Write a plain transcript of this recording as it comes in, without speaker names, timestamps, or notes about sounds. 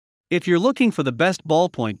If you're looking for the best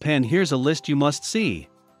ballpoint pen, here's a list you must see.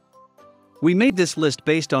 We made this list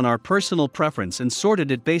based on our personal preference and sorted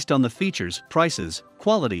it based on the features, prices,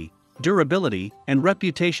 quality, durability, and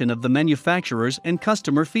reputation of the manufacturers and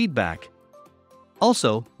customer feedback.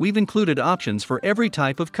 Also, we've included options for every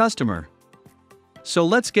type of customer. So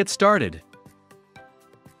let's get started.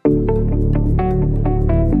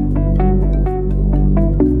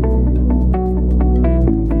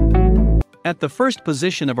 At the first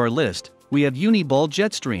position of our list, we have Uni-Ball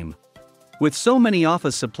Jetstream. With so many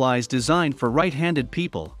office supplies designed for right-handed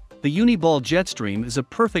people, the Uni-Ball Jetstream is a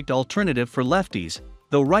perfect alternative for lefties,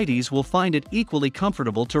 though righties will find it equally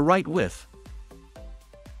comfortable to write with.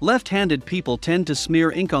 Left-handed people tend to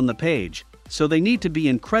smear ink on the page, so they need to be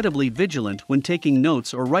incredibly vigilant when taking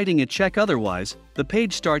notes or writing a check, otherwise, the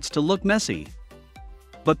page starts to look messy.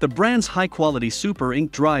 But the brand's high-quality super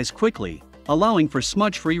ink dries quickly, allowing for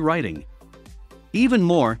smudge-free writing. Even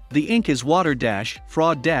more, the ink is water dash,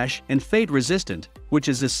 fraud dash, and fade resistant, which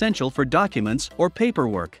is essential for documents or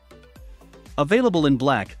paperwork. Available in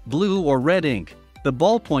black, blue, or red ink, the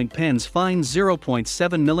Ballpoint Pen's fine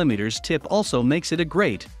 0.7mm tip also makes it a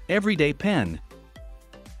great, everyday pen.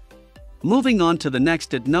 Moving on to the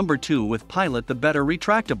next at number 2 with Pilot, the better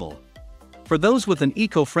retractable. For those with an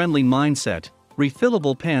eco-friendly mindset,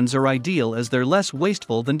 refillable pens are ideal as they're less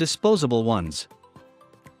wasteful than disposable ones.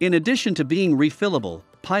 In addition to being refillable,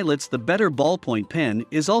 Pilot's the better ballpoint pen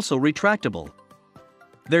is also retractable.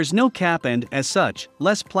 There's no cap and, as such,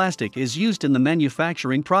 less plastic is used in the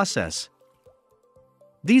manufacturing process.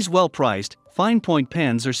 These well-priced, fine point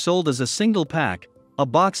pens are sold as a single pack, a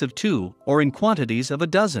box of 2, or in quantities of a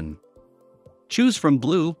dozen. Choose from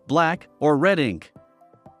blue, black, or red ink.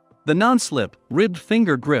 The non-slip, ribbed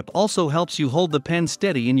finger grip also helps you hold the pen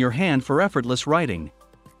steady in your hand for effortless writing.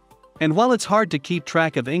 And while it's hard to keep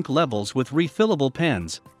track of ink levels with refillable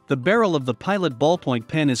pens, the barrel of the Pilot ballpoint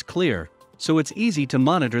pen is clear, so it's easy to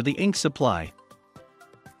monitor the ink supply.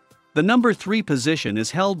 The number 3 position is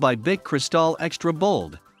held by Bic Cristal Extra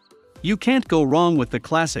Bold. You can't go wrong with the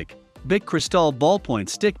classic Bic Cristal ballpoint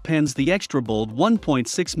stick pens. The Extra Bold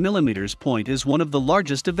 1.6mm point is one of the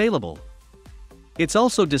largest available. It's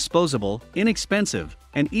also disposable, inexpensive,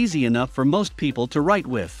 and easy enough for most people to write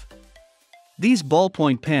with. These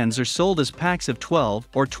ballpoint pens are sold as packs of 12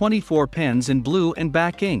 or 24 pens in blue and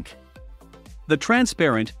back ink. The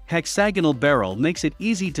transparent, hexagonal barrel makes it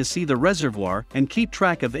easy to see the reservoir and keep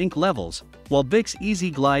track of ink levels, while Bic's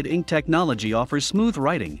Easy Glide ink technology offers smooth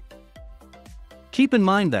writing. Keep in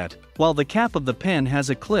mind that, while the cap of the pen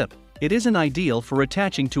has a clip, it isn't ideal for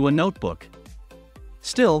attaching to a notebook.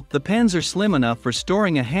 Still, the pens are slim enough for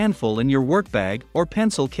storing a handful in your work bag or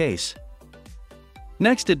pencil case.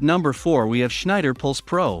 Next at number 4 we have Schneider Pulse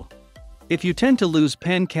Pro. If you tend to lose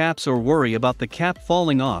pen caps or worry about the cap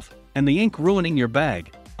falling off and the ink ruining your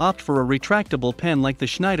bag, opt for a retractable pen like the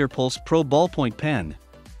Schneider Pulse Pro ballpoint pen.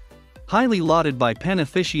 Highly lauded by pen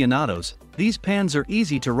aficionados, these pens are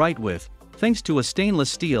easy to write with, thanks to a stainless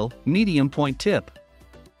steel, medium point tip.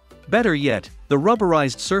 Better yet, the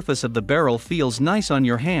rubberized surface of the barrel feels nice on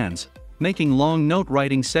your hands, making long note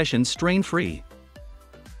writing sessions strain-free.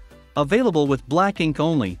 Available with black ink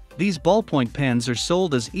only, these ballpoint pens are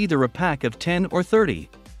sold as either a pack of 10 or 30.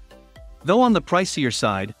 Though on the pricier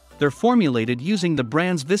side, they're formulated using the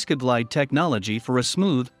brand's ViscoGlide technology for a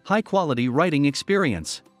smooth, high-quality writing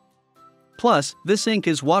experience. Plus, this ink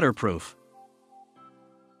is waterproof.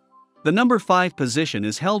 The number 5 position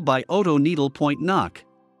is held by Oto Needlepoint Nock.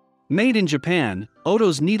 Made in Japan,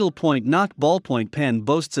 Oto's Needlepoint Nock ballpoint pen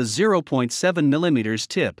boasts a 0.7mm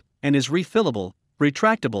tip and is refillable,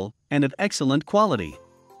 retractable, and of excellent quality.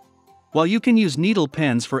 While you can use needle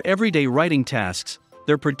pens for everyday writing tasks,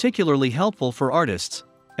 they're particularly helpful for artists,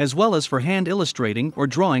 as well as for hand illustrating or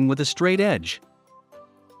drawing with a straight edge.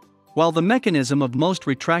 While the mechanism of most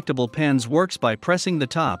retractable pens works by pressing the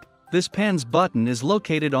top, this pen's button is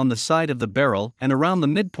located on the side of the barrel and around the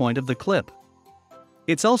midpoint of the clip.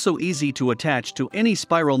 It's also easy to attach to any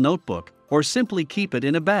spiral notebook, or simply keep it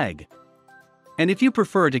in a bag. And if you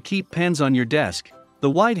prefer to keep pens on your desk, the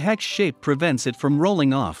wide hex shape prevents it from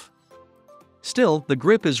rolling off. Still, the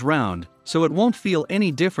grip is round, so it won't feel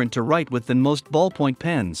any different to write with than most ballpoint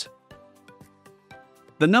pens.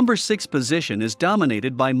 The number 6 position is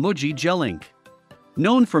dominated by Muji Gel-Ink.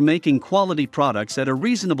 Known for making quality products at a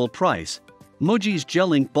reasonable price, Muji's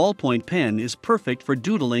Gel-Ink ballpoint pen is perfect for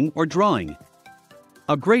doodling or drawing.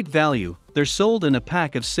 A great value, they're sold in a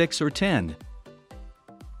pack of 6 or 10.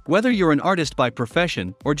 Whether you're an artist by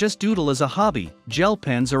profession or just doodle as a hobby, gel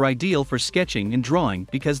pens are ideal for sketching and drawing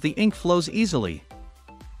because the ink flows easily.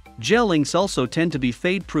 Gel inks also tend to be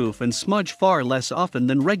fade-proof and smudge far less often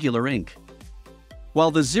than regular ink.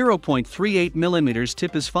 While the 0.38mm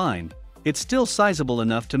tip is fine, it's still sizable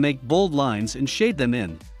enough to make bold lines and shade them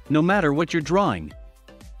in, no matter what you're drawing.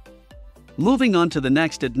 Moving on to the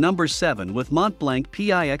next at number 7 with Montblanc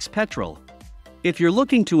PIX Petrol. If you're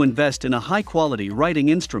looking to invest in a high-quality writing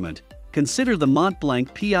instrument, consider the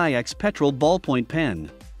Montblanc PIX Petrol Ballpoint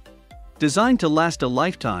Pen. Designed to last a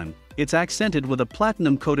lifetime, it's accented with a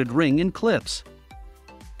platinum-coated ring and clips.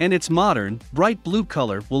 And its modern, bright blue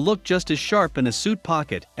color will look just as sharp in a suit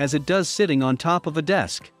pocket as it does sitting on top of a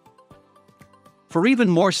desk. For even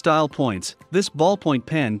more style points, this ballpoint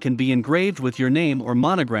pen can be engraved with your name or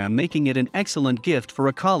monogram, making it an excellent gift for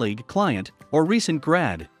a colleague, client, or recent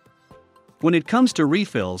grad. When it comes to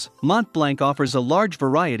refills, Montblanc offers a large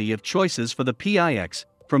variety of choices for the PIX,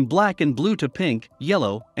 from black and blue to pink,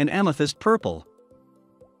 yellow, and amethyst purple.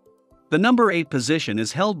 The number 8 position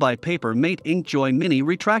is held by Paper Mate InkJoy Mini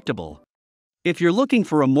Retractable. If you're looking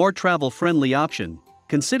for a more travel-friendly option,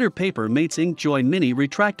 consider Paper Mate's InkJoy Mini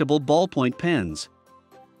Retractable Ballpoint Pens.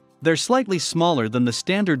 They're slightly smaller than the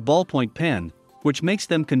standard ballpoint pen, which makes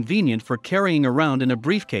them convenient for carrying around in a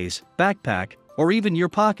briefcase, backpack, or even your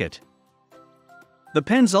pocket. The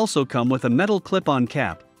pens also come with a metal clip-on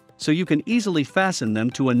cap, so you can easily fasten them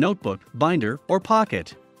to a notebook, binder, or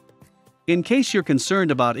pocket. In case you're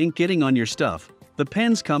concerned about ink getting on your stuff, the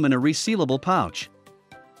pens come in a resealable pouch.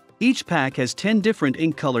 Each pack has 10 different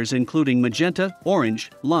ink colors including magenta,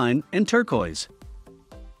 orange, lime, and turquoise.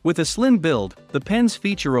 With a slim build, the pens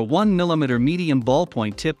feature a 1mm medium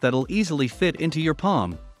ballpoint tip that'll easily fit into your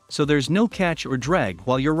palm, so there's no catch or drag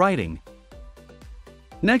while you're writing.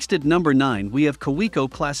 Next at number 9 we have Kaweco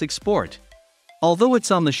Classic Sport. Although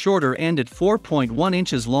it's on the shorter end at 4.1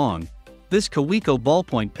 inches long, this Kaweco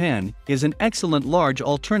ballpoint pen is an excellent large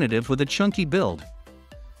alternative with a chunky build.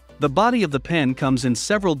 The body of the pen comes in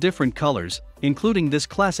several different colors, including this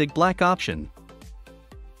classic black option.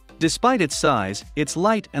 Despite its size, it's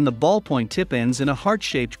light and the ballpoint tip ends in a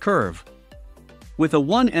heart-shaped curve. With a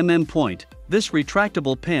 1mm point, this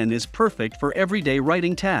retractable pen is perfect for everyday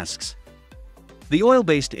writing tasks. The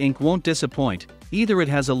oil-based ink won't disappoint, either. It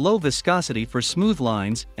has a low viscosity for smooth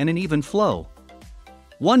lines and an even flow.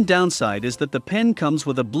 One downside is that the pen comes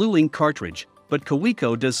with a blue ink cartridge, but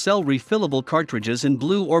Kaweco does sell refillable cartridges in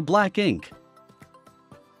blue or black ink.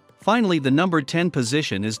 Finally, the number 10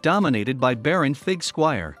 position is dominated by Baron Fig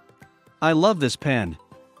Squire. I love this pen.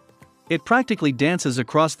 It practically dances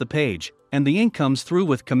across the page, and the ink comes through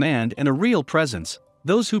with command and a real presence.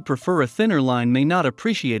 Those who prefer a thinner line may not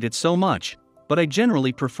appreciate it so much, but I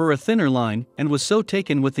generally prefer a thinner line and was so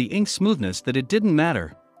taken with the ink smoothness that it didn't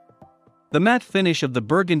matter. The matte finish of the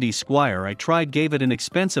Burgundy Squire I tried gave it an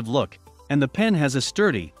expensive look, and the pen has a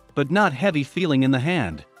sturdy, but not heavy feeling in the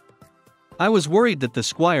hand. I was worried that the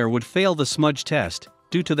Squire would fail the smudge test,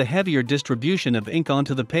 due to the heavier distribution of ink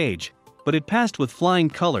onto the page, but it passed with flying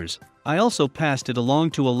colors. I also passed it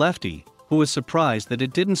along to a lefty, who was surprised that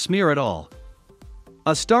it didn't smear at all.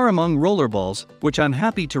 A star among rollerballs, which I'm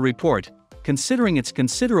happy to report. Considering its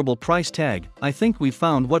considerable price tag, I think we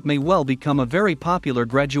found what may well become a very popular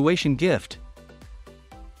graduation gift.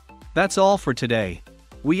 That's all for today.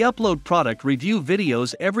 We upload product review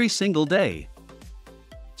videos every single day.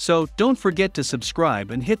 So don't forget to subscribe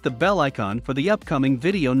and hit the bell icon for the upcoming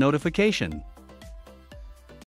video notification.